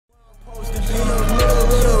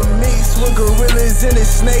gorillas and the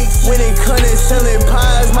snakes. When it come to selling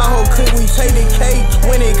pies, my whole clique, we take the cake.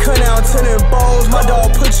 When it come down to the balls, my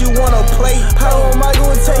dog put you on a plate. How am I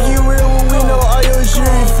gonna take you real when we know all your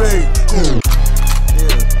jury fake?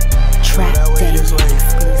 Trap day. This way,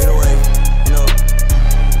 get away, you know.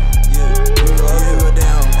 We go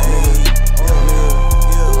down,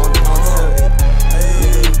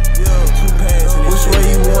 which way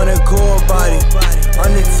you wanna go about it?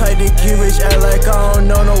 I'm the type to get rich, act like I don't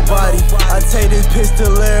know nobody. I take this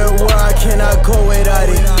pistol everywhere, I cannot go without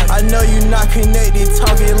it. I know you not connected,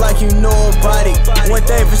 talking like you know about it. One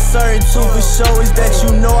thing for certain, two for sure, is that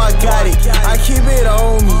you know I got it. I keep it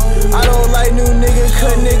on me. I don't like new niggas,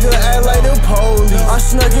 cut nigga act like the police. I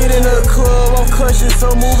snuck it in the club, I'm clutching,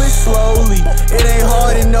 so move it slowly. It ain't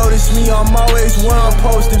hard to notice me, I'm always where I'm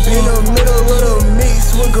supposed to be. In the middle of the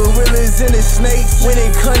mix with gorillas and the snakes. When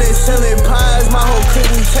it come to selling pies, my whole clique,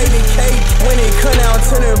 we take the cake. When it come down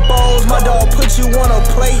to the balls, my dog put you on a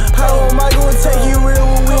plate. How am I gonna take you real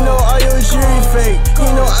when we know all your jury fake? You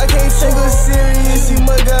know I can't take her serious, you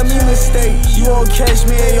must got me mistake. You won't catch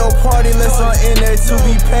me in your party unless I'm in there to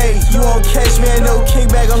be paid. You won't catch me in no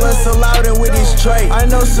kickback unless allowed in with this Drake. I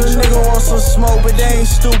know some nigga want some smoke, but they ain't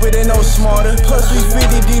stupid and no smarter. Plus we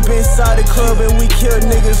 50 deep inside the club and we kill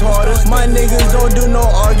niggas harder. My niggas don't do no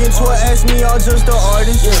arguing, to ask me, I'm just an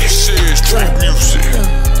artist. This is trap music.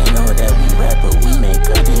 They know that we rap, but we make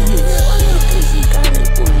other hits. Cause he got a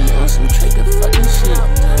booty on some trigger fucking shit.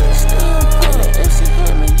 Still on pilot, MC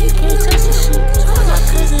Hammer, you can't touch the shit. My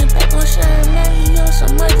cousin back on Shhnow, now he on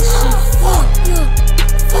some other shit.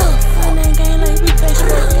 Find that game like we play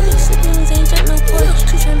sport. These siblings ain't jump no porch.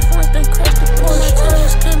 Two tryna front, they crash the porch. My time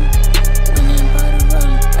was coming, went in by the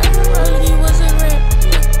roller. He was a rap,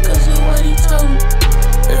 cause of what he told me.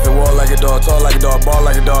 If it walk like a dog, talk like a dog, ball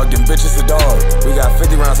like a dog, then bitch it's a dog. We got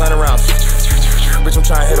 50 rounds, 100 rounds. Bitch, I'm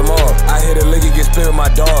tryna hit them all. I hit a lick, it get split with my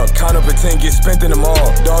dog. Count up a 10, get spent in the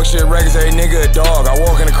mall. Dog shit records, every nigga a dog. I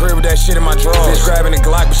walk in the crib with that shit in my drawers. Bitch grabbing the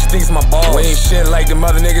Glock, but she thinks my balls. We ain't shit like them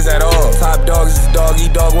other niggas at all. Top dogs, it's a dog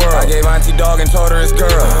eat dog world. I gave auntie dog and told her it's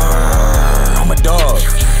girl. I'm a dog.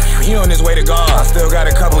 He on his way to God. I still got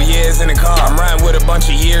a couple years in the car. I'm riding with a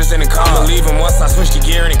bunch of years in the car. I'ma leave him once I switch the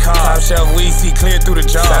gear in the car. Top shelf weed, see clear through the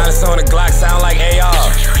jaw. Silence on the Glock, sound like AR.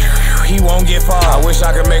 He won't get far. I wish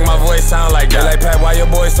I could make my voice sound like that. They like, Pap, why your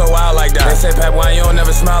boy so wild like that? They say, Pap, why you don't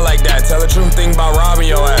never smile like that? Tell the truth, think about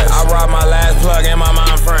robbing your ass. I robbed my last plug and my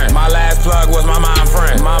mom friend. My last plug was my mom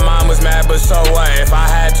friend. My mom was mad, but so what? If I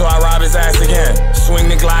had to, I'd rob his ass again. Swing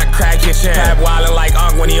the Glock, crack your chin. Pap wildin' like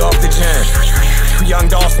Unc when he off the gym. Young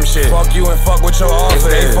dog some shit. Fuck you and fuck what your offer is.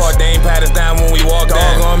 They fought, they ain't pat us down when we walked in.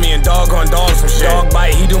 Dog on me and dog on dog some shit. Dog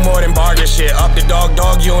bite, he do more than bargain shit. Up the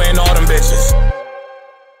dog, you ain't all them bitches.